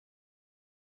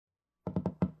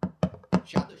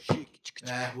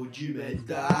É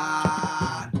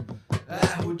rudimentar,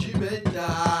 é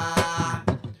rudimentar,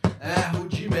 é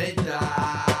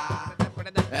rudimentar,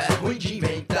 é ruim de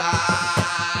inventar,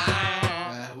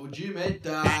 é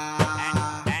rudimentar,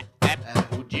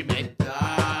 é rudimentar,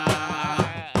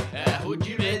 é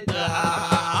rudimentar,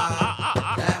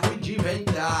 é ruim de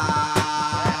inventar.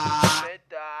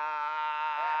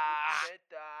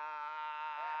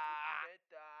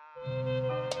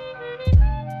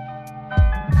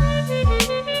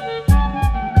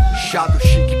 Chato,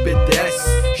 chique,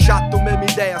 BTS. Chato, mesma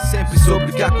ideia sempre sobre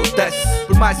o que acontece.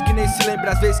 Por mais que nem se lembre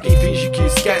às vezes quem finge que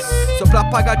esquece. Só pra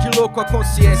pagar de louco a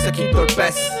consciência que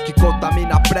entorpece, que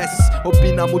contamina preces,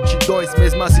 opina multidões,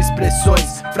 mesmas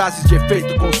expressões, frases de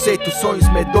efeito, conceitos, sonhos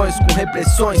medonhos com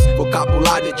repressões,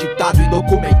 vocabulário editado em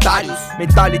documentários,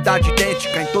 mentalidade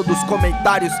idêntica em todos os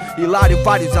comentários, hilário,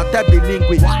 vários até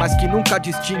bilíngue, mas que nunca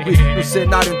distingue no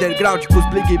cenário underground com os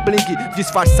bling bling,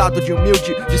 disfarçado de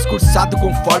humilde, discursado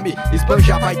conforme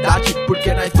esbanja a vaidade,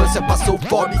 porque na infância passou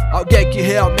fome. Alguém que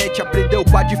realmente aprendeu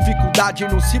com a dificuldade,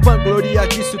 não se vangloria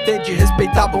disso, tem de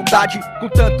respeitar a bondade. Com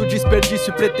tanto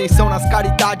desperdício e pretensão nas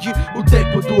caridades, o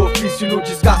tempo do ofício não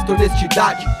desgasta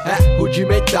honestidade. É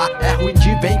rudimentar, é ruim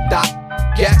de inventar,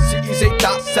 quer se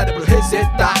isentar, cérebro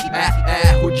resetar.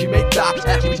 É rudimentar,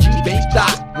 é ruim de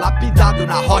inventar, lapidado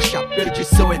na rocha,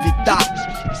 perdição evitar.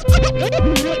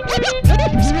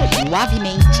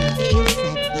 Suavemente, eu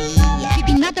sabia.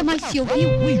 Nada mais se ouviu,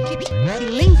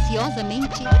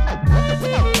 silenciosamente.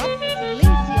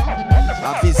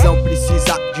 A visão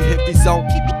precisa de revisão,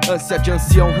 ânsia de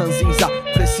ancião ranzinza,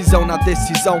 precisão na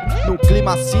decisão, num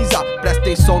clima cinza.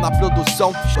 Prestensom na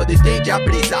produção, quando entende a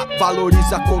brisa,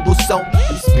 valoriza a condução.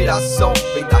 Inspiração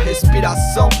vem da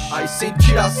respiração, aí sem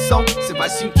tiração cê vai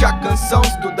sentir a canção.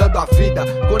 Estudando a vida,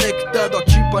 conectando ao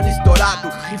tímpano estourado,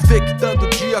 infectando o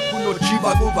dia com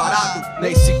notívago varado.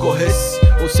 Nem se corresse,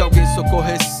 ou se alguém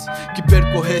socorresse, que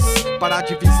percorresse para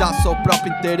divisar só o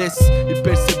próprio interesse e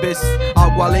percebesse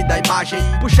algo além da imagem.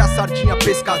 Puxa a sardinha,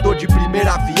 pescador de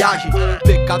primeira viagem.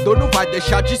 Pecador não vai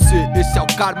deixar de ser, esse é o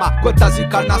karma. Quantas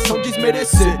encarnação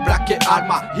desmerecer, pra que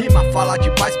arma? Rima, fala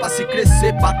de paz pra se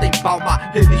crescer, bata em palma.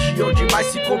 Religião demais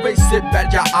se convencer,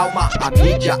 perde a alma. A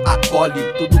mídia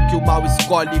acolhe tudo que o mal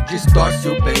escolhe, distorce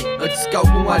o bem antes que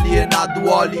algum alienado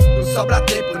olhe. Não sobra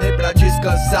tempo nem pra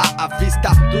descansar a vista,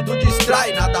 tudo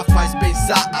distrai, nada faz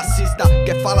pensar. Assista,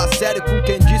 quer falar sério com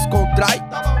quem descontrai,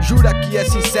 jura que é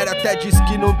sincero, até diz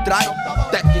que não trai.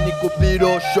 Técnico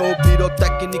pirou show,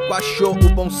 pirotécnico achou o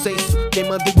bom senso,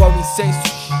 queimando igual incenso,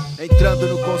 entrando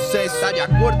no consenso. Tá de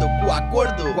acordo com o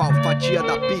acordo? Qual fatia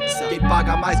da pizza? Quem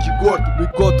paga mais de gordo? No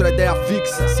encontro é ideia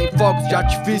fixa, sem fogos de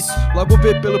artifício. Logo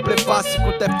vê pelo prefácio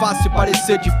quanto é fácil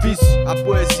parecer difícil. A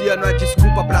poesia não é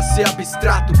desculpa pra ser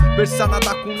abstrato, versar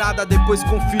nada com nada, depois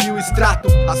conferir o extrato.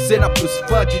 A cena pros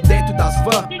fãs de dentro das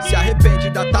vans, se arrepende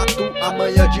da tatu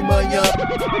amanhã de manhã.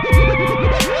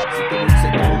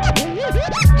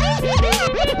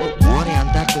 Bora é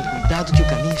andar com cuidado que o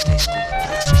caminho está escuro.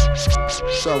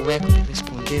 Só o eco me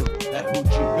respondeu. É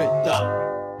rudimentar.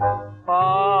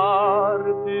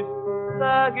 Partes,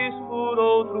 segues por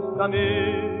outros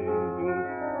caminhos,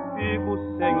 vivo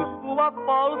sem sua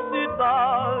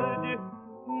falsidade.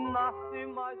 Nasce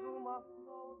mais uma